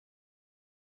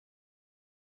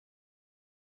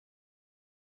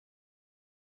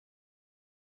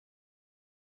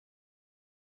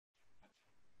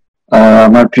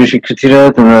আমার প্রিয় শিক্ষার্থীরা,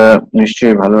 তোমরা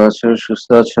নিশ্চয়ই ভালো আছো, সুস্থ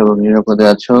আছো এবং নিরাপদে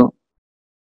আছো।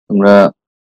 তোমরা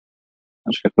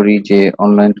আশা করি যে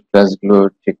অনলাইন ক্লাসগুলো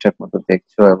ঠিকঠাক মতো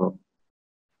দেখছো এবং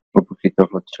উপকৃত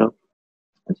হচ্ছ।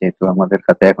 যেহেতু আমাদের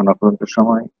হাতে এখন অপরন্ত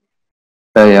সময়,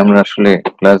 তাই আমরা আসলে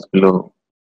ক্লাসগুলো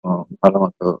ভালো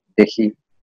মতো দেখি,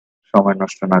 সময়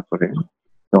নষ্ট না করে।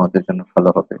 তোমাদের জন্য ভালো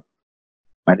হবে।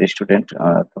 মাই ডিয়ার স্টুডেন্ট,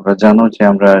 তোমরা জানো যে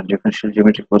আমরা ডিফারেনশিয়াল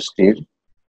জিওমেট্রি কোর্সটির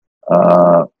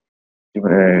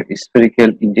স্ফেরিক্যাল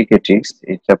ইন্ডিকেট্রিক্স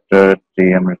এই চ্যাপ্টারটি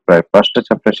আমরা প্রায়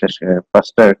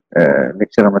পাঁচটা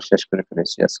লেকচার আমরা শেষ করে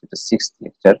ফেলেছি। আজকে এটা 6th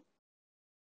লেকচার।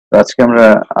 তো আজকে আমরা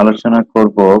আলোচনা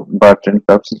করব বার্ট এন্ড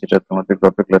কার্ভস, যেটা তোমাদের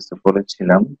গত ক্লাসে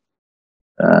বলেছিলাম।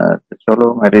 তো চলো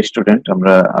মাই ডিয়ার স্টুডেন্ট,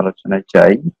 আমরা আলোচনায়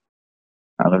যাই।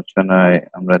 আলোচনায়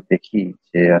আমরা দেখি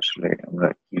যে আসলে আমরা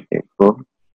কি দেখবো।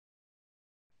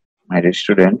 মাই ডিয়ার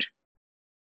স্টুডেন্ট,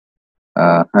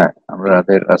 হ্যাঁ,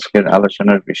 আমাদের আজকের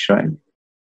আলোচনার বিষয়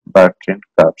বার্ট এন্ড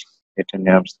কার্ভস, এটা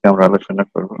নিয়ে আজকে আমরা আলোচনা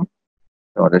করব।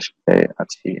 তোমাদের সাথে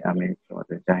আছি আমি,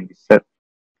 তোমাদের জাহাঙ্গীর স্যার,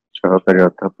 সহকারী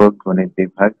অধ্যাপক, গণিত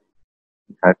বিভাগ,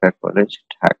 ঢাকা কলেজ,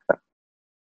 ঢাকা।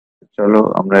 চলো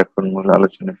আমরা এখন মূল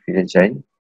আলোচনায় ফিরে যাই,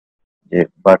 যে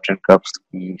বার্ট এন্ড কার্ভস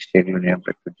কি সেগুলো নিয়ে আমরা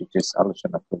একটু ডিটেইলস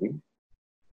আলোচনা করি।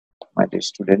 মাই ডিয়ার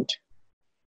স্টুডেন্ট,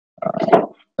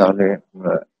 তাহলে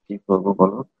আমরা কি করবো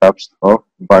বলো? Curves of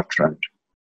Bertrand.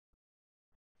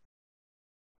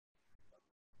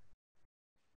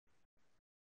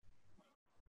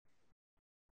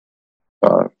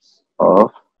 Curves of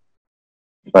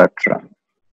Bertrand,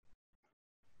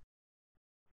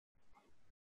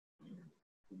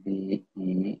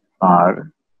 BERTRAN,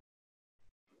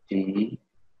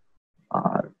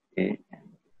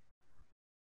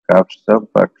 curves of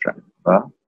Bertrand বা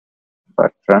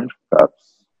বার্ট্রান্ড কার্ভস।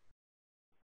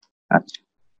 আচ্ছা,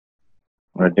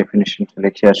 আমরা ডেফিনিশনটা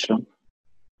লিখে আসো।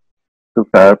 Two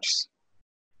curves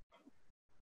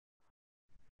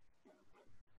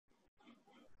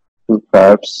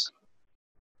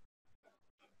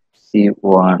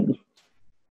C1,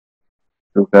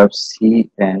 two curves C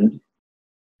and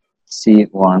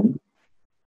C1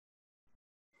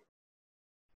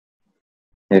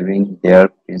 having their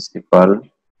principal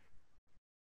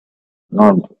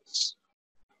normals,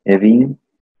 having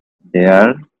their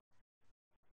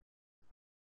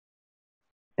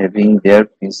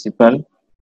principal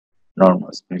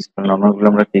normals. Principal normal গুলো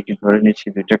আমরা কি ধরে নিচ্ছি?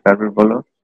 দুইটা কার্ভের বলো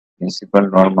প্রিন্সিপাল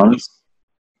নরমালস।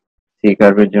 সি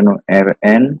কার্ভের জন্য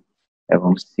n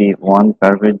এবং C1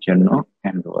 কার্ভের জন্য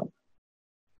n1।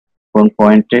 কোন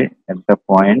পয়েন্টে? at the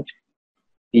point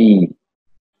P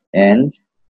and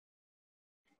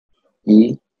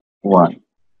E1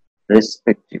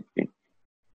 respectively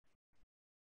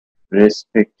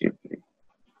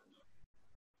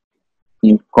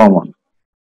in common,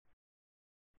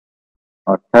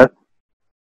 অর্থাৎ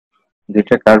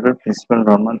দুইটা কার্ভের প্রিন্সিপাল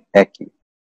নরমাল একই।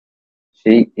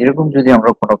 সেই এরকম যদি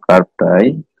আমরা কোনো কার্ভ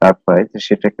পাই তো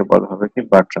সেটাকে বলা হবে কি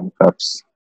Bertrand curves.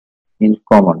 In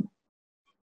common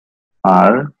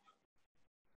are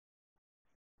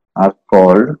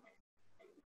called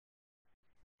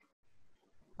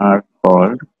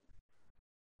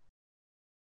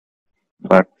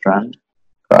Bertrand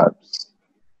curves.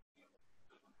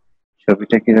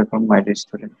 ছবিটা কিরকম মাই ডিয়ার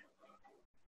স্টুডেন্ট?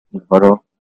 ধরো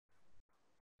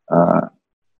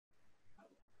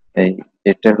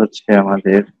এটা হচ্ছে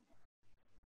আমাদের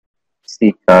সি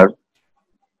কার্ভ,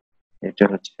 এটা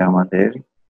হচ্ছে আমাদের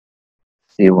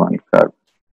C1 কার্ভ।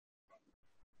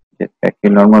 একই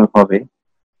নরমাল হবে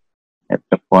at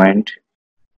the point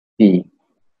P,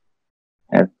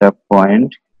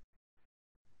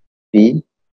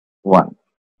 P1।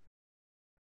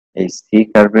 এই সি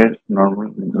কার্ভের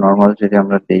নরমাল যদি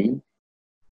আমরা দেই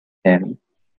n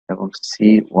এবং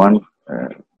C1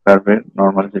 কার্ভের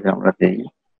নরমাল যদি আমরা দেই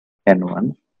n1,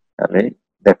 তাহলে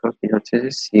দেখো কি হচ্ছে যে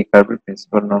সি কার্ভের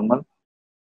প্রিন্সিপাল নরমাল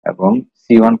এবং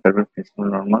C1 কার্ভের প্রিন্সিপাল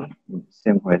নরমাল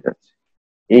সেম হয়ে যাচ্ছে।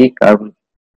 এই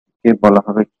কার্ভকে বলা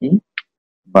হবে কি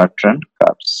বার্ট্রান্ড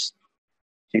কার্ভস।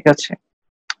 ঠিক আছে,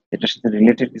 এটার সাথে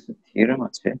রিলেটেড কিছু থিওরেম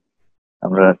আছে,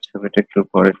 আমরা ছবিটা একটু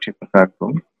পরে ঠিক রাখবো।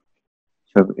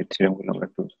 ছবির থিওরেম গুলো আমরা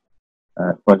একটু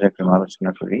পর্যায়ক্রমে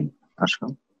আলোচনা করি। আসো,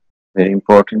 very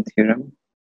important theorem.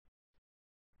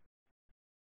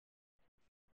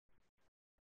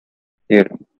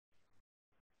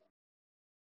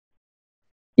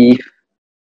 If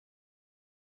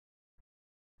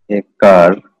a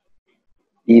curve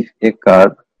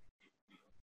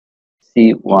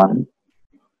C1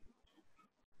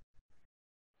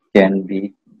 can be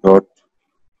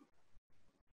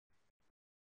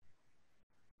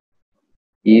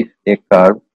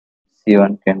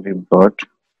brought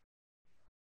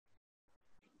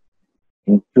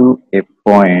into a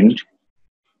point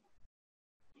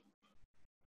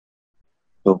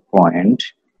to point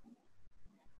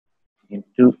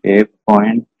into a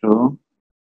point to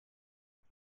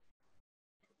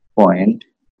point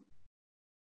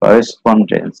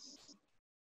correspondence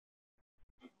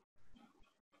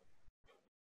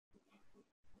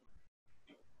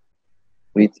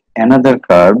with another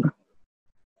curve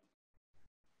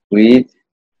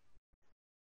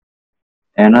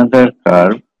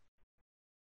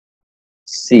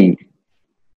C,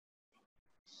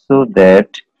 so that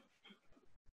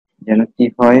যেন কি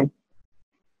হয়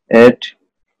at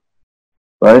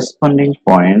corresponding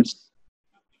points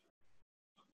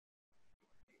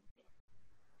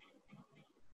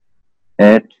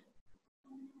at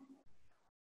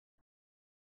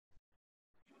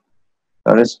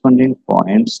corresponding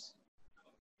points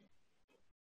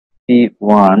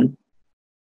P1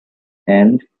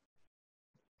 and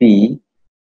P,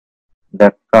 the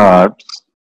curves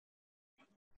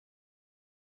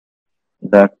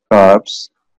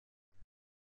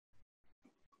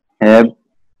have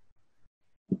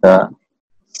the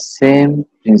same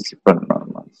principal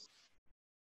normals.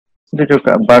 দুটো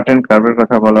button কার্ভের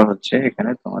কথা বলা হচ্ছে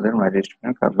এখানে তোমাদের মাই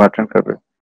স্টুডেন্ট বাটন কার্ভের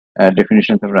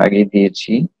ডেফিনিশন তোমরা আগেই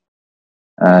দিয়েছি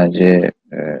যে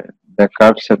the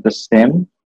curves have the same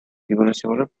কি বলেছে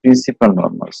বলো প্রিন্সিপাল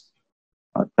নরমালস,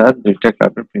 অর্থাৎ দুইটা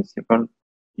কার্ভের প্রিন্সিপাল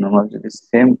নরমাল যদি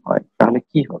সেম হয় তাহলে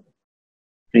কি হবে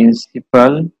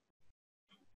প্রিন্সিপাল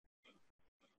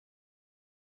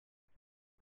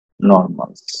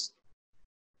নরমালস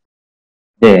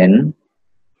দেন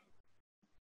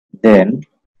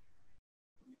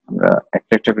আমরা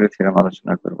একটা একটা করে থিওরেম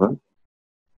আলোচনা করব।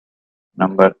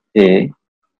 নাম্বার এ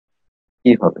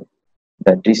কি হবে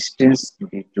the distance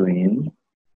between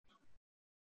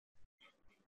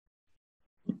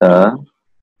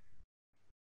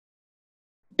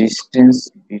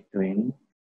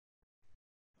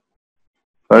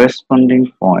corresponding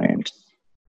points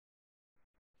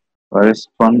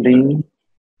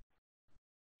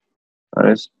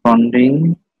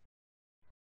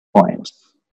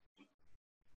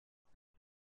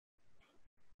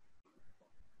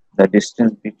the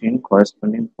distance between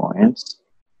corresponding points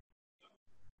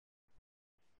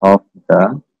of the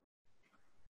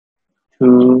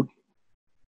two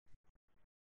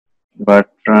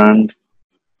buttoned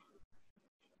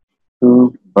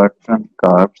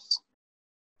curves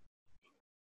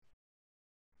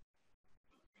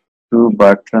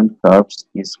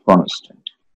is constant.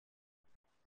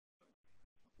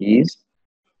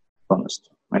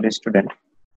 My dear student,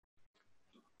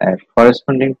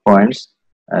 corresponding points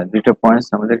দুটো পয়েন্টস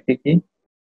আমাদের কি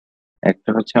একটা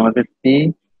হচ্ছে আমাদের পি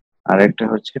আর একটা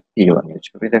হচ্ছে P1 এর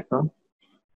ছবি দেখো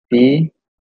পি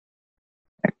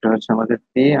একটা হচ্ছে আমাদের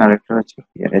পি আর একটা হচ্ছে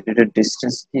পি আর এই দুটোর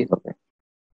ডিসটেন্স কি হবে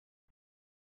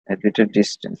এই দুটোর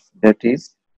ডিসটেন্স দ্যাট ইজ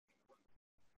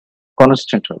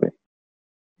কনস্ট্যান্ট হবে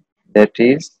দ্যাট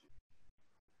ইজ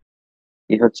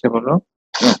কি হচ্ছে বলো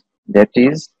that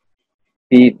is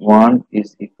P1 is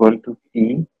equal to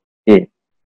PA,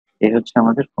 এই হচ্ছে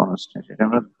আমাদের কনস্ট্যান্ট, এটা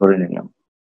আমরা ধরে নিলাম।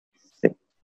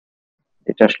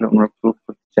 এটা আসলে আমরা প্রুফ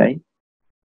করতে চাই।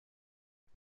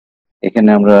 এখানে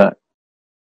আমরা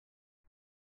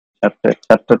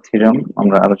চারটা থিওরেম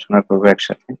আমরা আলোচনা করব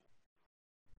একসাথে,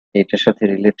 এটার সাথে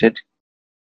রিলেটেড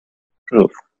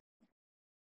প্রুফ।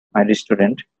 মাই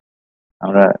স্টুডেন্ট,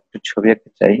 আমরা একটু ছবি আঁকতে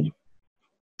চাই,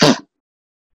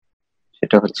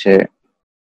 সেটা হচ্ছে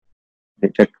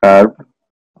এটা কার্ভ।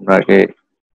 আমরা আগে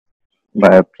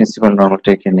প্রিন্সিপাল নরমালটা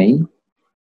এঁকে নেই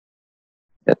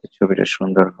যাতে ছবিটা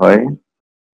সুন্দর হয়।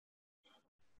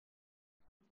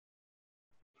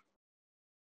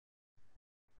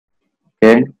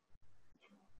 ওকে,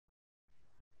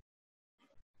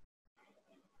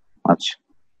 আচ্ছা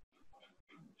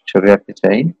ছবি আঁকতে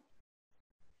চাই।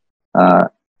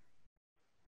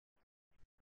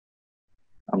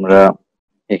 আমরা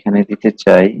এখানে দিতে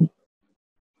চাই,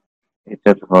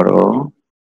 এটা ধরো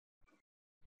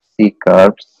C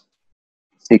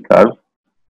curve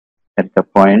at the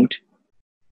point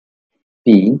P,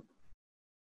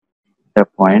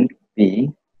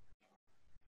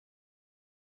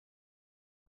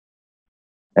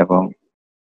 এবং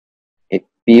এই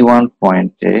P1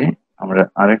 পয়েন্টে আমরা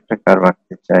আরেকটা কার্ভ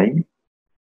আঁকতে চাই,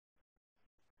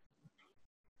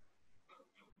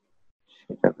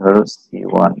 সেটা ধরো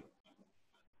C1।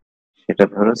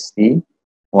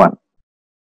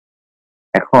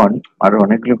 এখন আরো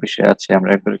অনেকগুলো বিষয় আছে,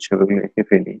 আমরা একবার ছবিগুলো এঁকে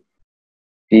ফেলি।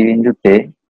 পি বিন্দুতে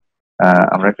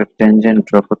আমরা একটা টেনজেন্ট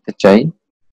ড্র করতে চাই,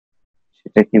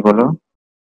 সেটা কি বলো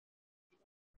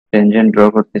টেনজেন্ট ড্র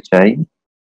করতে চাই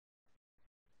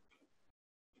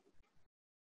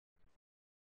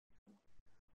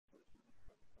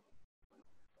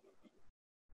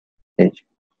এই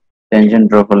ট্যানজেন্ট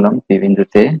ড্র করলাম পি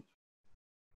বিন্দুতে,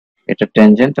 এটা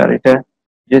ট্যানজেন্ট, আর এটা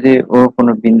যদি ও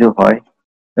কোনো বিন্দু হয়,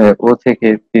 ও থেকে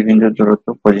পি বিন্দুর দূরত্ব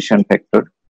পজিশন ভেক্টর,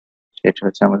 সেটা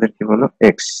হচ্ছে আমাদের কি বলো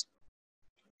এক্স,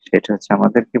 সেটা হচ্ছে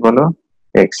আমাদের কি বলো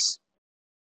এক্স।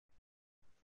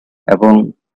 এবং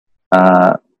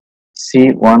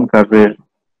C1 কার্ভের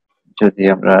যদি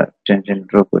আমরা ট্যানজেন্ট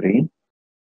ড্র করি,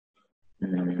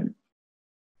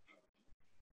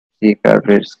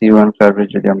 C1 কার্ভের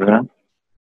যদি আমরা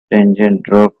ট্যানজেন্ট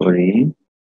ড্র করি,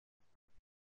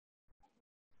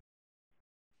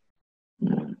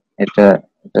 এটা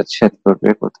এটা ছেদ করবে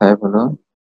কোথায় বলো,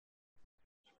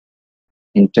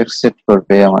 ইন্টারসেক্ট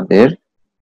করবে আমাদের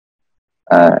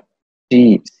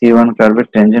C1 কার্ভের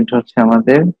ট্যানজেন্ট হচ্ছে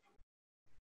আমাদের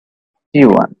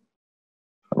T1,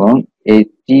 এবং এই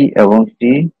টি এবং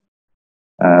টি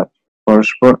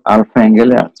পরস্পর আলফা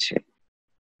অ্যাঙ্গেলে আছে,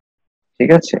 ঠিক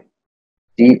আছে,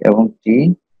 টি এবং টি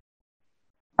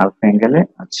আলফা অ্যাঙ্গেলে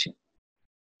আছে।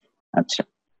 আচ্ছা,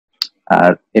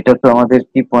 আর এটা তো আমাদের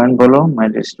কি পয়েন্ট বলো মাই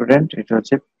স্টুডেন্ট, এটা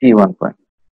হচ্ছে P1 পয়েন্ট।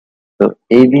 তো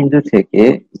এই বিন্দু থেকে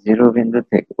জিরো বিন্দু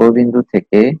থেকে ও বিন্দু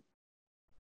থেকে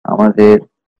আমাদের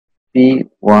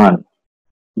P1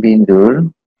 বিন্দুর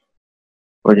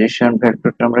পজিশন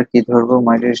ভেক্টরটা আমরা কি ধরবো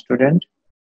my student,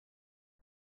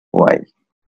 y।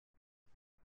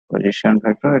 Position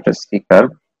vector, এটা সি কার্ভ,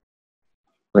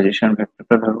 পজিশন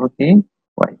ভেক্টরটা ধরবো কি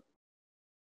y।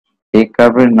 এই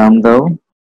কার্ভের নাম দাও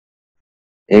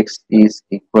x is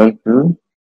equal to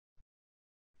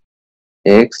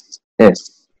xs,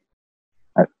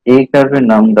 আর এই কার্ভের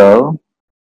নাম দাও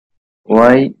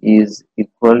y is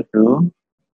equal to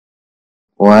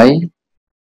y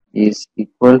is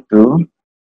equal to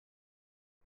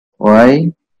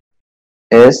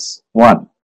ys1।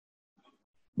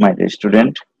 My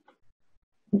student,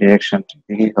 ডিরেকশনটা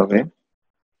কি হবে,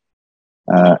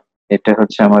 এটা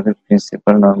হচ্ছে আমাদের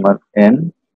প্রিন্সিপাল নরমাল n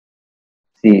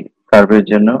সি কার্ভের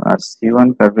জন্য, আর C1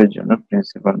 কার্ভের জন্য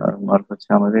প্রিন্সিপাল নরমাল হচ্ছে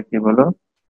আমাদের কি বলো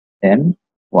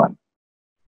n1,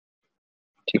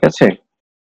 ঠিক আছে।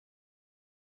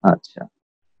 আচ্ছা,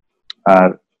 আর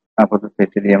আপাতত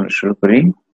এটা দিয়ে আমরা শুরু করি।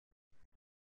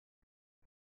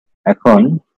 এখন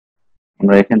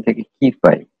আমরা এখান থেকে কি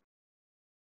পাই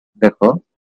দেখো,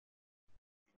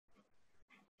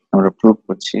 আমরা প্রুভ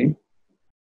করছি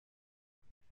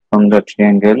from the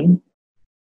triangle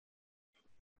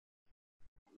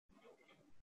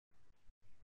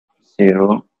zero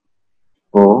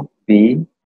OP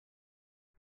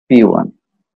P1,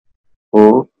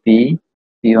 OP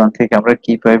P1 থেকে আমরা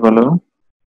কি পাই বলো,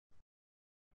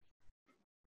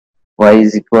 y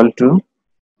is equal to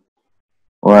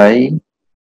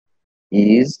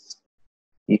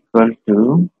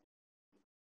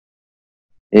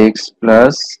x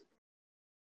plus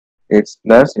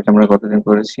এটা আমরা কতদিন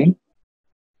করেছি,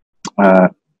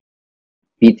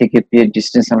 পি থেকে পি এর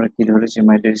ডিস্টেন্স আমরা কি ধরেছি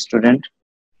মাই ডিয়ার স্টুডেন্ট,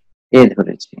 এ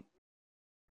ধরেছি।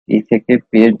 পি থেকে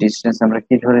পি এর ডিস্টেন্স আমরা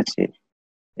কি ধরেছি,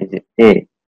 এই যে এ,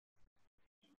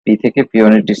 পি থেকে পি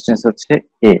ওয়ান এর ডিস্টেন্স হচ্ছে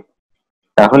এ।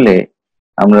 তাহলে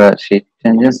আমরা সেই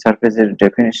ট্যানজেন্ট সারফেসের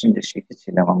ডেফিনিশন যে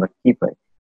শিখেছিলাম, আমরা কি পাই,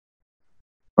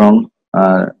 from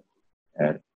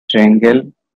triangle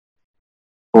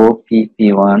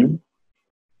OPP1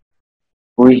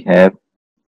 we have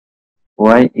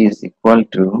y is equal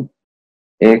to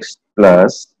x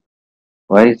plus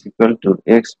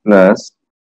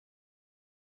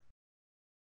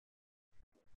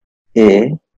a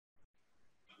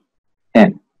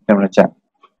n, আমরা জানি।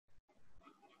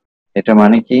 এটা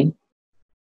মানে কি,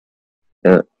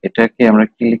 এটাকে আমরা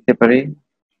কি লিখতে পারি,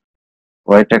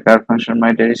 ওয়াইটা কার function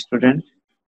my dear student,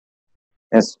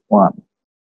 s1,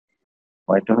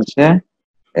 ওয়াইটা হচ্ছে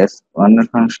s1 এর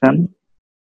ফাংশন,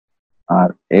 আর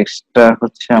এক্সটা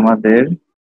হচ্ছে আমাদের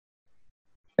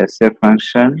s এর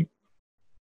ফাংশন।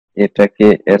 এটাকে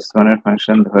s1 এর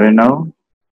ফাংশন ধরে নাও,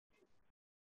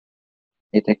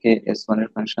 এটাকে s1 এর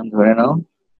ফাংশন ধরে নাও,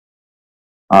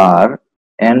 আর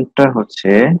nটা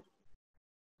হচ্ছে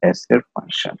s এর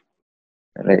ফাংশন।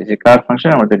 তাহলে এই যে কার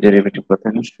ফাংশন, আমাদের ডেরিভেটিভ করতে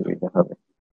সুবিধা হবে।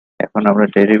 এখন আমরা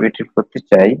ডেরিভেটিভ করতে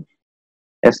চাই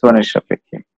s1 এর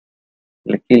সাপেক্ষে,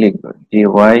 তাহলে কি লিখবো, dy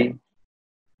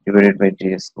divided by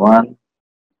ds1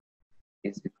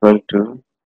 is equal to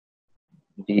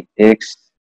dx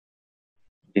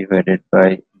divided by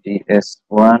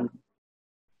ds1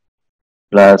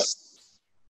 plus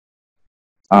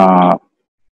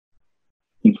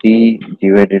d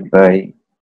divided by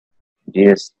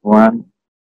ds1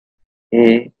 a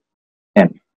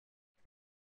n।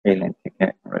 এই লাইন থেকে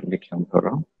আমরা লিখলাম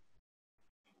ধরো,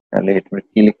 তাহলে এটা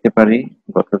কি লিখতে পারি,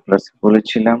 গত ক্লাসে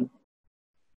বলেছিলাম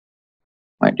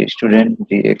my dear student,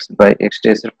 dx by x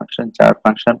এর ফাংশন, যার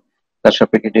ফাংশন তার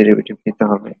সাপেক্ষে ডেরিভেটিভ নিতে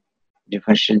হবে।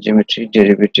 ডিফারেনশিয়াল জিওমেট্রি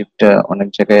ডেরিভেটিভটা অনেক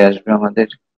জায়গায় আসবে আমাদের।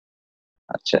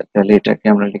 আচ্ছা, তাহলে এটাকে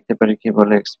আমরা লিখতে পারি কি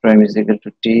বলে, x prime is equal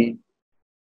to T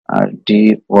R D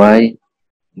Y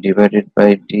divided by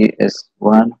DS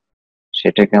one,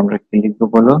 সেটাকে আমরা কি লিখবো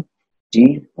বলো, ডি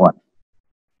ওয়ান।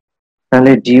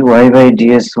 তাহলে dy বাই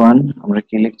ds1 আমরা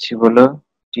কি লিখছি বলো,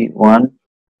 t1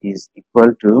 ইজ ইকুয়াল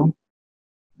টু,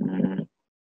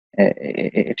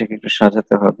 এটাকে একটু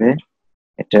সাজাতে হবে,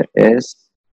 এটা s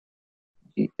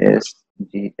ds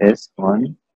ds1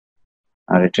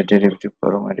 আর এটা ডেরিভেটিভ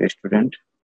করো my student,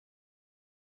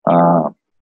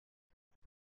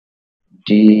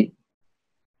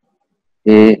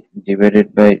 da divided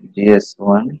by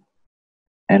ds1,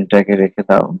 nটাকে রেখে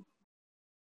দাও,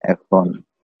 এখন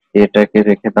এটাকে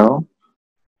রেখে দাও,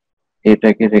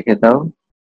 এটাকে রেখে দাও,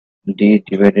 d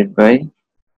ডিভাইডেড বাই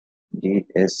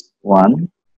ds1,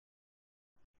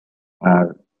 আর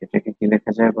এটাকে কি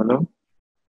লেখা যায় বলো,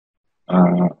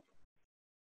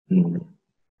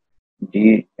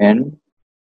 dn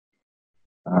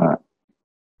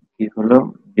কি হলো,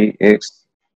 dx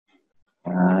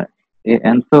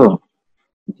an, তো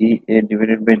da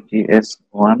divided by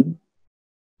ds1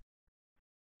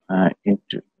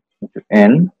 into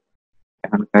n,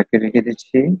 এখন কাকে রেখে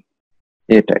দিচ্ছি,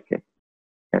 এটাকে,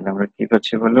 তাহলে আমরা কি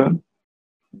পাচ্ছি বলো,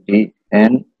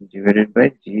 dn ডিভাইডেড বাই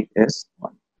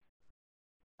ds1।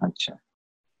 আচ্ছা,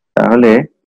 তাহলে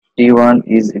t1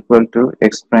 is equal to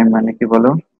x prime মানে কি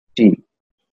বলো, t,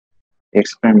 x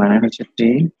প্রাইম মানে হচ্ছে t,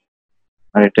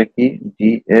 আর এটা কি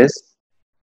ds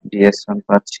ds1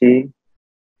 পাচ্ছি,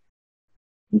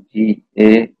 da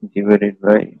divided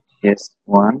by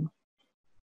ds1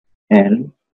 n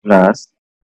plus,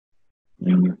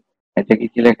 এটাকে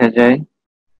কি লেখা যায়,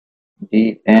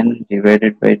 dn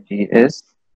divided by ds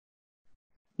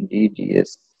ds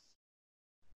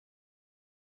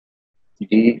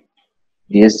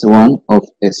ds1 of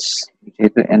s,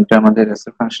 যেহেতু n টা আমাদের s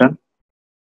এর ফাংশন,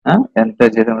 হ্যাঁ n টা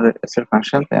যেহেতু আমাদের s এর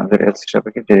ফাংশন, তাই আমাদের s এর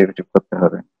সাপেক্ষে ডেরিভেটিভ করতে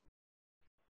হবে।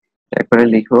 একবারে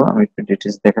লিখো, আমি একটু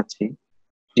ডিটেইলস দেখাচ্ছি,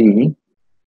 t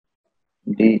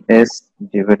ds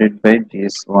divided by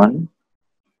ds1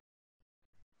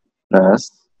 plus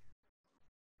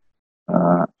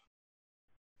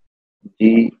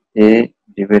da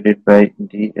divided by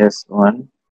ds1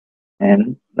 n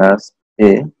plus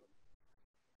a,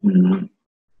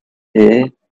 a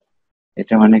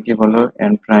এটা মানে কি বলো,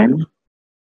 n prime,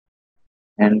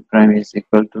 n prime is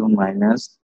equal to minus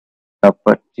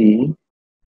কাপা t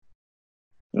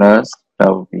প্লাস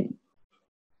টাউ b,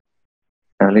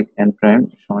 তাহলে n প্রাইম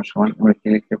সমান সমান আমরা কি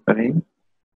লিখতে পারি,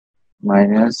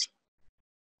 মাইনাস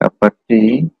কাপা t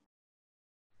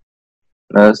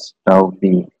plus tau b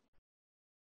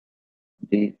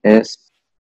ds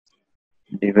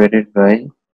divided by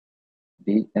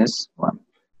ds1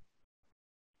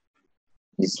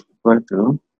 is equal to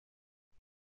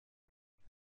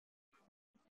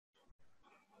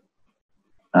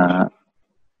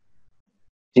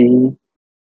t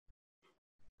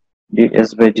ds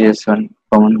by ds1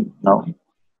 common নাও,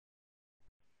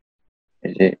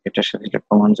 এই যে এটার সাথে এটা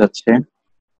কমন যাচ্ছে,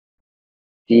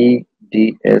 t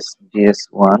ds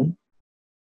ds1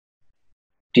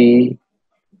 t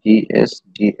ds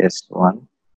ds1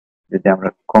 যদি আমরা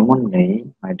কমন নেই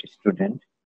মাই স্টুডেন্ট,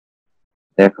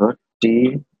 দেখো t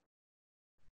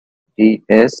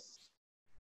ds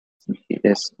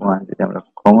ds1 যদি আমরা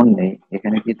কমন নেই,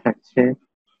 এখানে কি থাকছে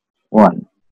 1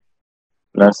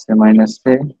 প্লাস এ মাইনাস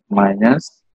এ মাইনাস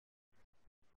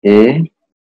এ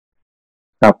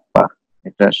কাপ্পা,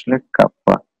 এটা আসলে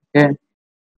কাপ্পা, ওকে।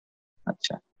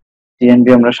 আচ্ছা, টিএনবি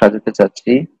আমরা সাজাতে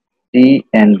চাচ্ছি,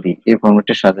 টিএনবি এই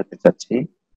ফরম্যাটে সাজাতে চাচ্ছি,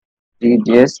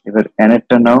 টিডিএস, এবার এন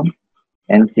এরটা নাও,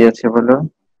 এন কি আছে বলো,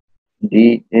 D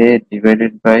A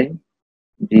divided by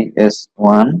DS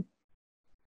one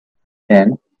N,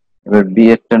 এবার বি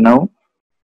এরটা নাও,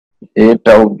 এ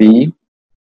টাও বি,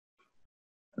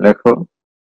 লেখো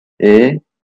এ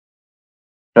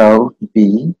টাও বি,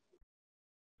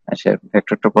 আচ্ছা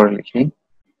ভেক্টরটা পরে লিখি,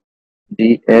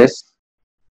 ডিএস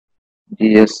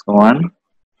ডিএস ওয়ান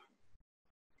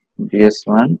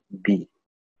ডিএস1 বি,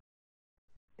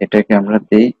 এটাকে আমরা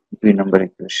দেই 2 নম্বর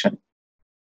ইকুয়েশন,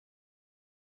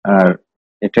 আর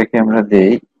এটাকে আমরা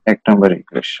দেই 1 নম্বর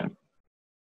ইকুয়েশন।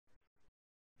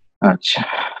 আচ্ছা,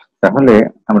 তাহলে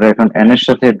আমরা এখন n এর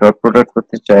সাথে ডট প্রোডাক্ট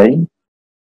করতে চাই,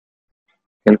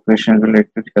 ক্যালকুলেশন গুলো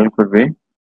একটু খেয়াল করবে,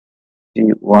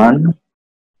 t1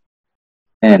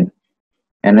 n,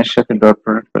 n এর সাথে ডট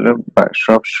প্রোডাক্ট করলে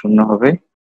সব শূন্য হবে,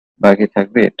 বাকি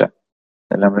থাকবে এটা,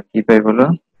 তাহলে আমরা কি পাই বলো,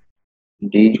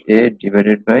 dA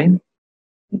ডিভাইডেড বাই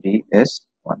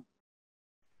ds1।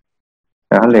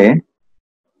 তাহলে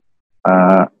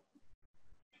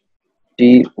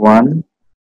T1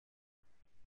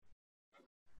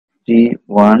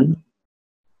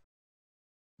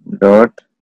 dot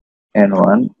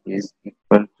N1 is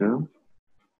equal to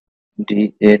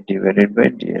dA divided by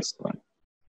ds1.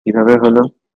 কিভাবে হলো?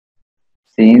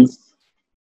 Since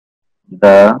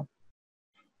the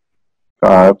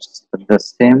curves have the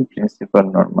same principal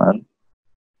normal,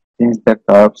 since the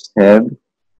curves have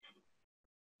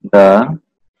the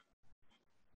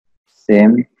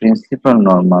same principal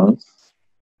normals,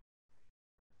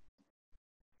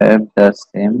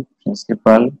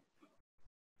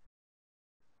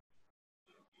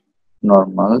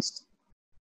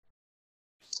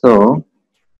 so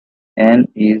n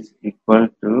is equal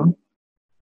to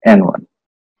n1.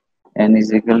 N is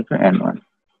equal to n1.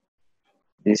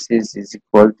 This is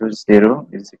equal to 0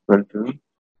 is equal to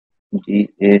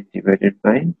dA divided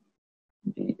by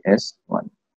ds1.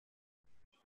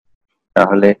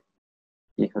 তাহলে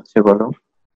কি হচ্ছে বলো?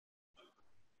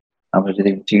 আমরা যদি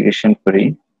integration করি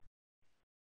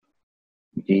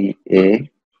dA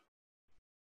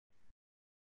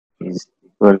is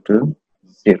equal to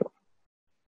 0,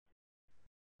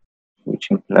 which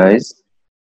implies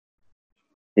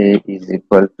A is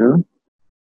equal to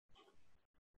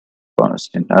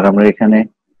constant. আর আমরা এখানে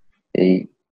এই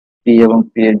P এবং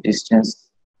P এর ডিসটেন্স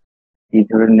কি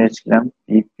ধরে নিয়েছিলাম?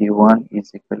 P1 is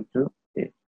equal to A.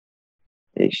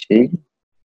 এই সেই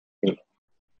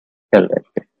খেয়াল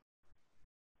রাখবে।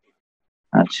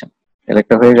 আচ্ছা,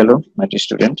 লেখা হয়ে গেল মাই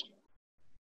স্টুডেন্ট,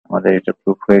 আমাদের এটা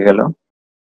প্রুফ হয়ে গেল।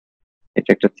 এটা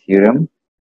একটা থিওরেম।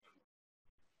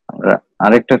 আমরা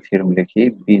আরেকটা থিওরেম লিখি,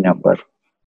 বি নাম্বার।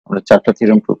 আমরা 4টা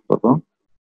থিওরেম প্রুফ করব।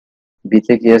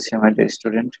 বিতে কি আছে মাই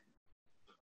স্টুডেন্ট?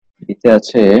 বিতে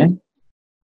আছে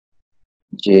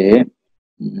যে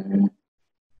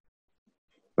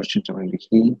কোশ্চেনটা আমি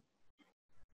লিখি,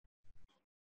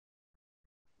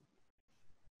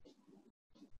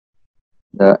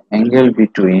 the angle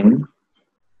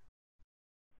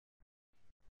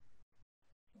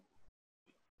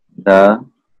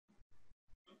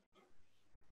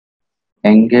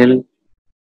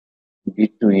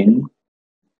between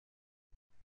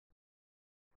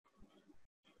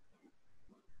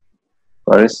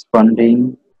corresponding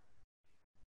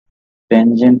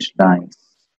tangent lines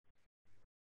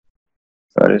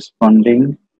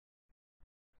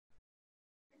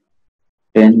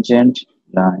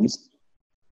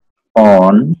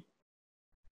on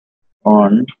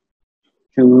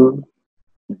two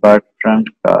Bertrand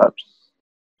curves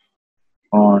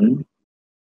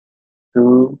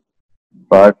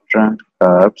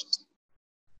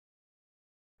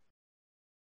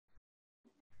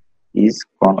is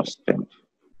constant.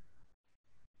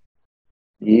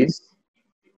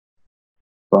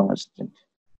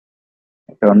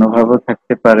 এটা অন্যভাবে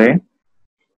থাকতে পারে,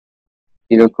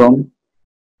 এরকম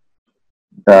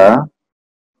the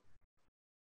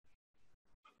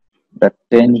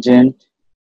tangent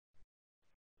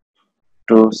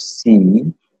to C,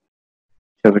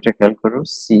 ছবিটা খেয়াল করো,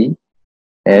 C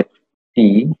at T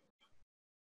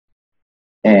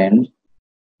and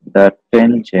the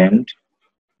tangent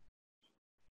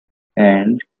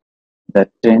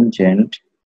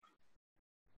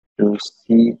to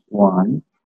C1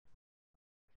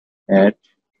 at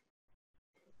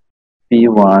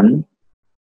P1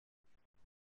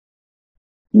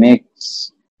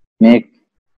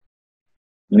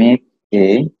 make a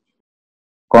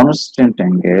constant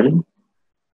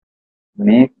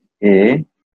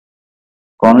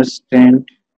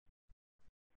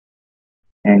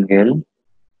angle,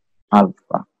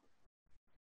 alpha,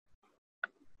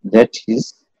 that is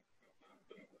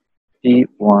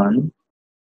P1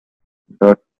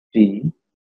 dot T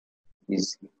is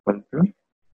equal to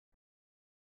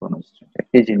constant.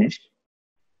 একই জিনিস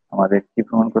আমাদের কি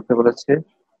প্রমাণ করতে বলেছে?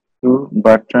 two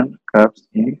Bertrand curves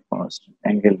in constant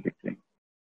angle between,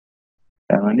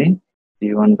 তার মানে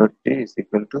P1 dot T is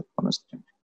equal to constant.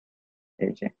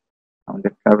 এই যে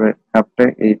আমাদের কার্ভটা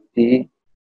এই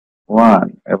T1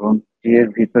 এবং T এর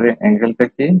ভিতরে অ্যাঙ্গেলটা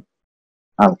কি?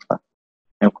 আলফা,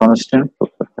 কনস্ট্যান্ট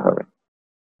প্রুফ করতে হবে।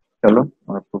 চলো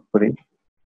আমরা প্রুফ করি।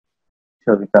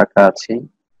 ছবিটা আঁকা আছে,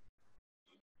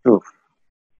 প্রুফ।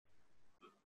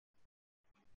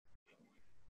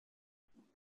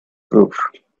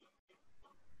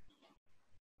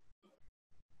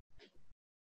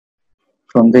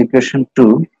 From the equation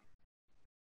 2,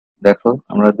 দেখো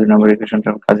আমরা 2 নম্বর ইকুয়েশনটা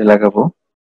কাজে লাগাবো।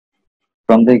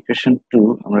 From the equation 2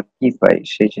 আমরা কি পাই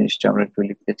সেই জিনিসটা আমরা একটু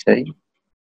লিখতে চাই।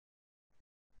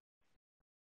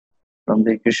 From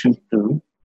the equation 2,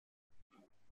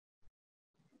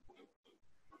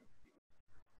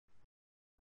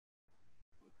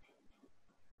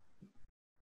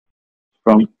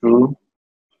 from 2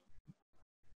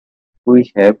 we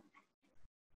have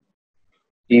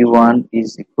T1 is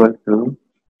equal to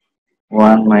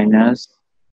 1 minus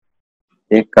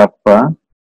a kappa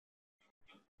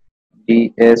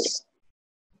ds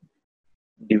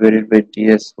divided by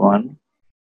ds1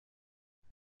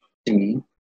 t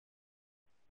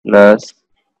plus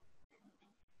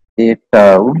a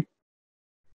tau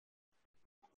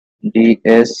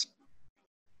ds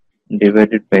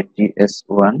divided by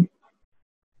ds1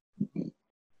 d.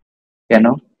 কেন?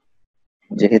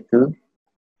 যেহেতু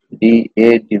dA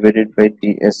divided by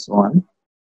ds1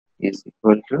 is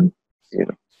equal to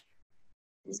 0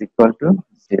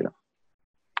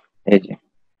 এই যে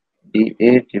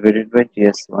dA divided by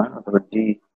ds1 অথবা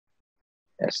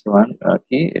ds1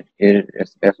 কি এর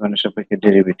s1 এর সাপেক্ষে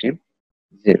derivative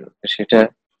 0, সেটা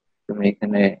তুমি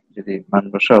এখানে যদি মান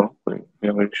বসাও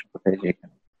কোথায় যে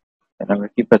এখানে, তাহলে আমরা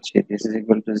কি পাচ্ছি? this is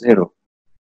equal to 0,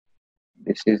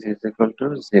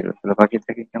 তাহলে বাকি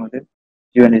থাকে কি আমাদের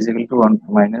T1 is equal to 1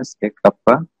 minus a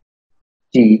kappa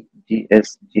t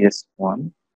ds1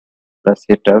 plus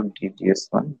a tau d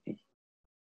ds1 d,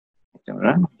 এটা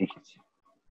আমরা লিখেছি।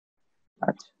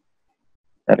 আচ্ছা,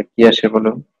 তাহলে কি আসে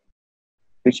বলো?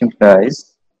 which implies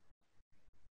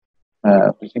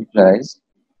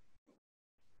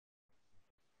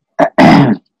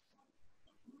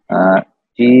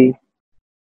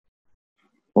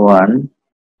T1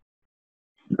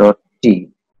 dot t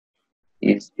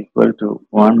is equal to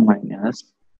 1 minus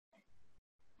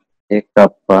a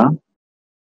kappa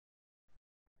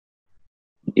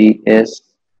ds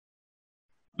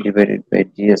divided by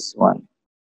ds1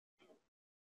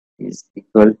 is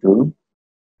equal to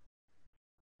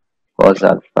cos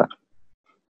alpha।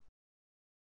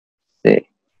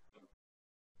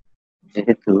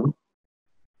 যেহেতু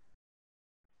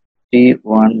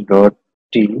T1 dot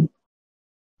t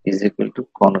is equal to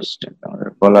constant, আমাদের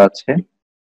বলা আছে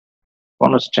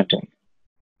constant,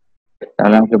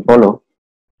 তাহলে আমাকে বলো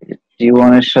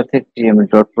T1 এর সাথে t আমি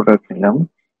ডট প্রোডাক্ট নিলাম,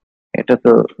 এটা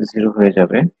তো 0 হয়ে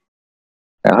যাবে,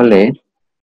 তাহলে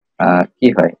কি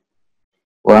হয়?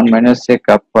 1 minus a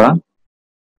kappa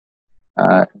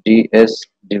ds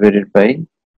divided by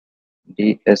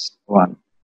ds1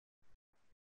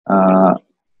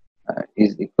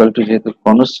 is equal to, যেহেতু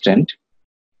কনস্ট্যান্ট,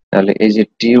 তাহলে এই যে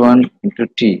T1 into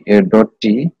t এর dot t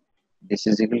this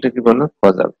is equal to কি বলো?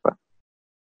 cos alpha,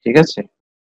 ঠিক আছে?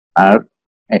 আর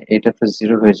এটা তো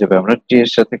 0 হয়ে যাবে, আমরা t এর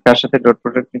সাথে কার সাথে ডট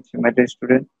প্রোডাক্ট নিচ্ছি মাই ডিয়ার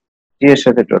স্টুডেন্ট? t এর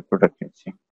সাথে ডট প্রোডাক্ট নিচ্ছি,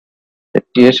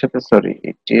 t এর সাথে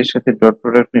t এর সাথে ডট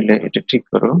প্রোডাক্ট নিলে এটা ঠিক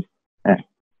করো, হ্যাঁ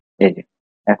এই যে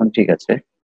এখন ঠিক আছে,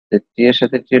 t এর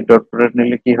সাথে t এর ডট প্রোডাক্ট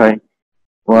নিলে কি হয়?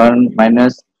 1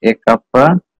 minus a kappa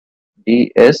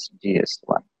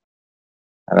ds1,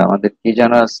 আর আমাদের কি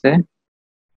জানা আছে?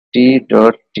 t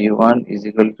dot t1 is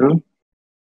equal to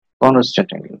constant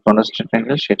angle,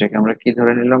 সেটাকে আমরা কি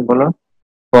ধরে নিলাম বলো?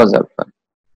 cos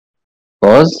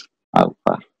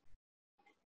alpha,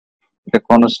 এটা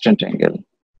কনস্ট্যান্ট অ্যাঙ্গেল,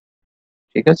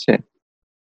 ঠিক আছে?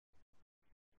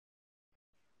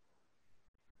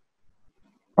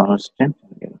 Constant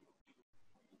angle.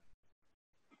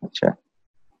 আচ্ছা,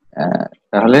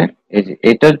 তাহলে এই যে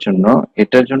এটার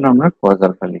জন্য আমরা cos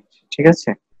alpha লিখছি, ঠিক আছে?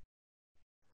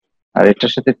 আর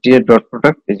এটার সাথে t এর ডট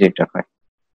প্রোডাক্ট এই যে এটা হয়,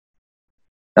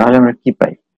 তাহলে আমরা কি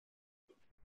পাই?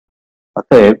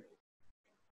 অতএব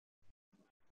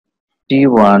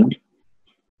T1,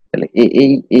 তাহলে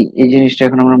এই জিনিসটা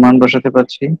এখন আমরা মান বসাতে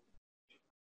পারছি,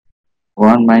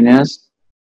 1 minus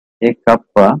a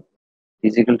kappa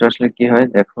is equal to, আসলে কি হয়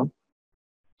দেখো,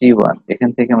 T1 এখান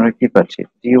থেকে আমরা কি পাচ্ছি?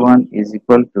 T1 is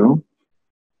equal to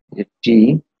t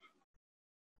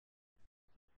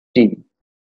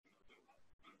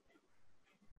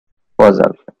cos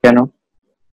alpha, কেন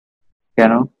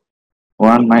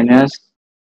 1 minus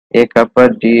a kappa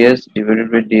ds divided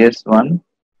by ds1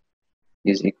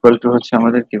 is equal to হচ্ছে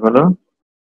আমাদের কি বলো?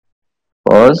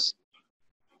 cos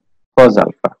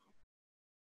alpha।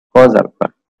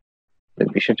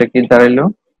 বিষয়টা কি দাঁড়াইলো?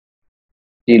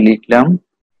 t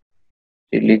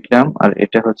লিখলাম আর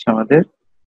এটা হচ্ছে আমাদের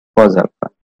cos alpha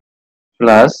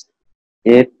plus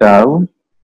a tau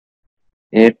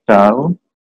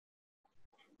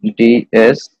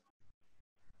ds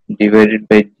divided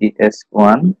by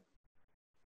ds1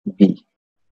 b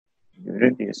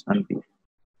divided by ds1 b,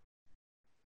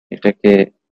 এটাকে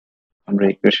আমরা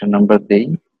ইকুয়েশন নাম্বার দেই।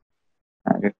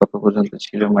 আগে কত পর্যন্ত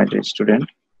ছিল মাই ডিয়ার স্টুডেন্ট?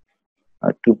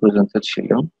 2 পর্যন্ত ছিল,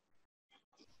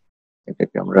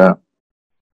 এটাকে আমরা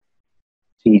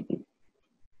 3 দিই।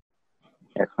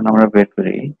 এখন আমরা বের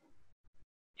করি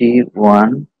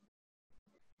T1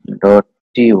 dot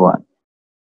T1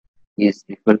 is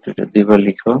equal to, দুইবার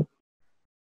লিখো,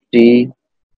 t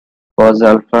cos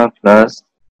alpha plus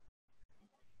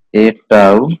a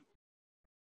tau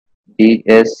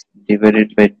ds divided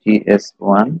by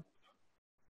ds1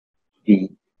 d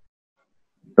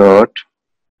dot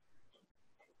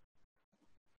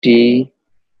t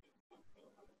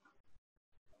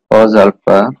cos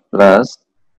alpha plus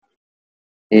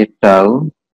a tau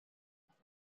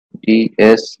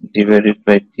ds divided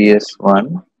by ds1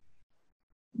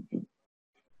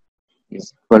 is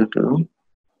equal to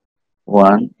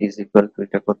 1 is equal to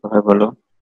এটা কত হয় বলো,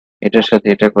 এটার সাথে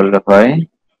এটা করলে হয়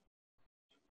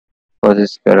cos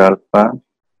square alpha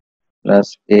plus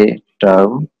a tau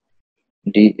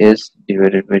ds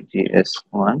divided by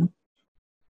ds1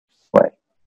 square।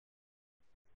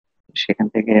 সেখান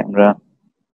থেকে আমরা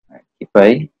কি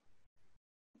পাই,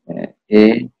 a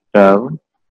tau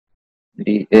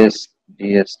ds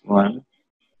ds1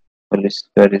 whole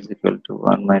square is equal to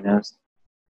 1 minus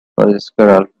cos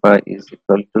square alpha is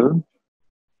equal to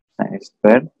sin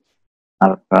square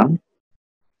alpha,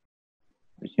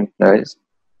 which implies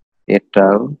a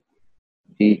tau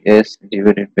ds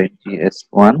divided by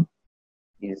ds1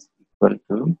 is equal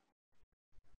to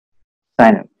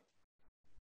sin alpha।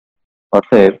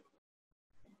 অতএব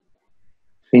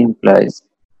 3 implies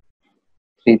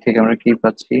 3 থেকে আমরা কি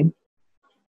পাচ্ছি,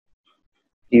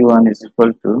 t1 is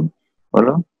equal to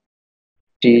বলো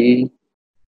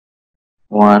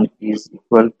t1 is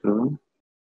equal to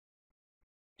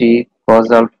t cos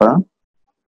alpha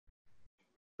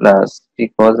plus t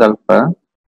cos alpha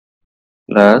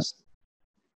plus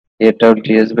a tau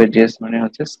ds by ds মানে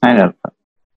হচ্ছে sin alpha।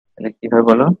 তাহলে কি হয়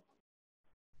বলো,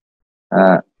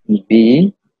 b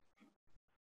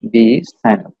b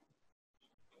sin alpha,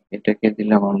 এটাকে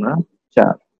দিলাম আমরা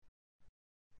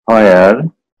 4।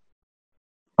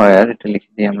 where এটা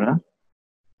লিখে দিই আমরা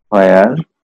where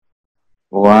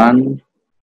 1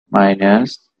 minus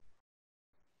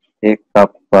a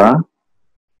kappa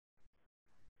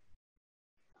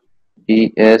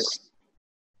ds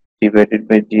divided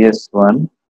by ds1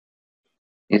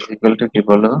 is equal to কি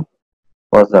বলো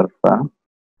cos alpha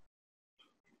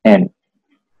and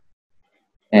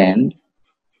and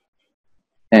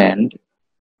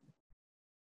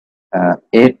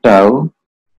a tau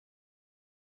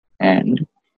and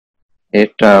a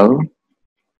tau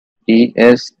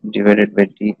ds divided by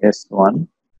ds1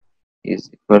 is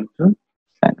equal to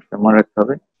sin alpha। মনে রাখতে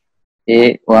হবে a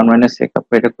 1 minus a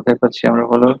kappa এটা কোথায় পাচ্ছি আমরা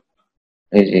বলো,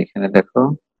 এই যে এখানে দেখো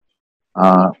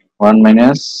 1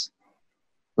 minus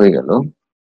হয়ে গেল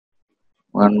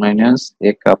 1 minus a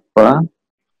kappa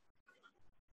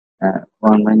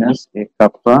 1 minus a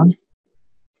kappa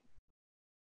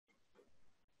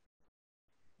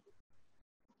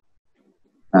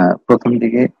প্রথম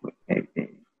দিকে এই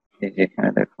যে এখানে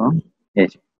দেখো এই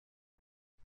যে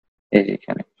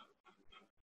এখানে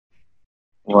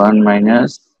 1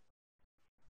 minus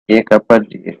a kappa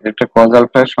ds একটা cos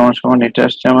alpha সমান সমান এটা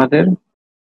আসছে আমাদের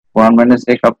 1 minus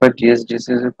a kappa ds ds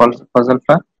is cos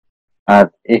alpha, আর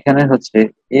এখানে হচ্ছে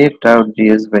a tau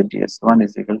ds by ds1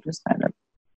 is equal to sin alpha।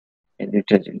 এই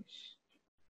দুইটা জিনিস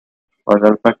cos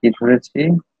alpha কি ধরেছি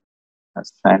আর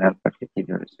sin alpha কি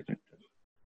ধরেছি এটা একটু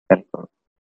খেয়াল করো,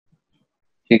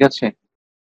 ঠিক আছে।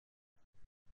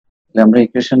 তাহলে আমরা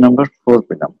ইকুয়েশন নাম্বার 4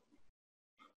 পেলাম।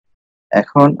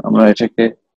 এখন আমরা এটাকে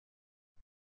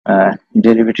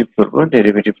ডেরিভেটিভ করব,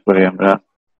 ডেরিভেটিভ করে আমরা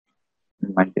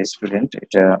মাই স্টুডেন্ট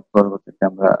এটা পরবর্তীতে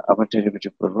আমরা আবার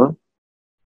ডেরিভেটিভ করব।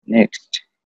 নেক্সট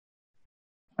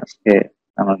আজকে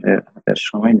আমাদের হাতে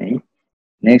সময় নেই,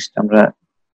 নেক্সট আমরা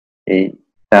এই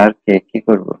 4 কে কি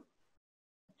করব,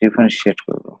 ডিফারেন্সিয়েট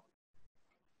করব।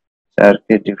 4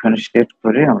 কে ডিফারেন্সিয়েট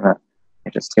করে আমরা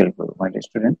এটা সেল করব। মাই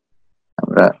স্টুডেন্ট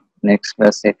আমরা নেক্সট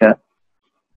ক্লাসে এটা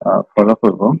ফলো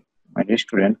করব। মাই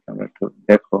স্টুডেন্ট আমরা একটু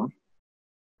দেখো,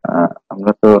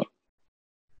 আমরা তো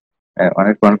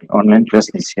অনেক অনলাইন ক্লাস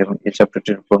নিচ্ছি এবং এই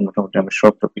চ্যাপ্টারটির উপর মোটামুটি আমরা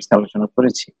সব টপিক আলোচনা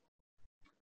করেছি।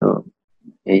 তো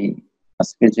এই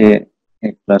আজকে যে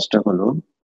ক্লাসটা হলো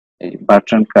এই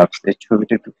বার্ট্রান্ড কাপস, এই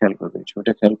ছবিটা একটু খেয়াল করবে। এই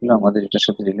ছবিটা খেয়াল করলে আমাদের এটার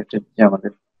সাথে রিলেটেড যে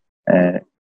আমাদের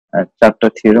 4টা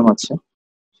থিওরেম আছে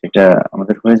সেটা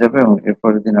আমাদের হয়ে যাবে এবং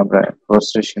এরপরের দিন আমরা ক্রস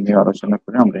রেশিও নিয়ে আলোচনা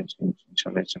করে আমরা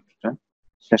ইনশাআল্লাহ এই চ্যাপ্টারটা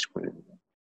শেষ করে দেব।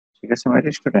 ঠিক আছে মাই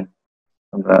স্টুডেন্ট,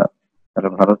 তোমরা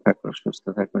ভালো থাকো, সুস্থ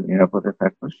থাকো, নিরাপদে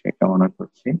থাকো সেই কামনা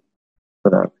করছি।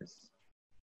 খোদা হাফেজ।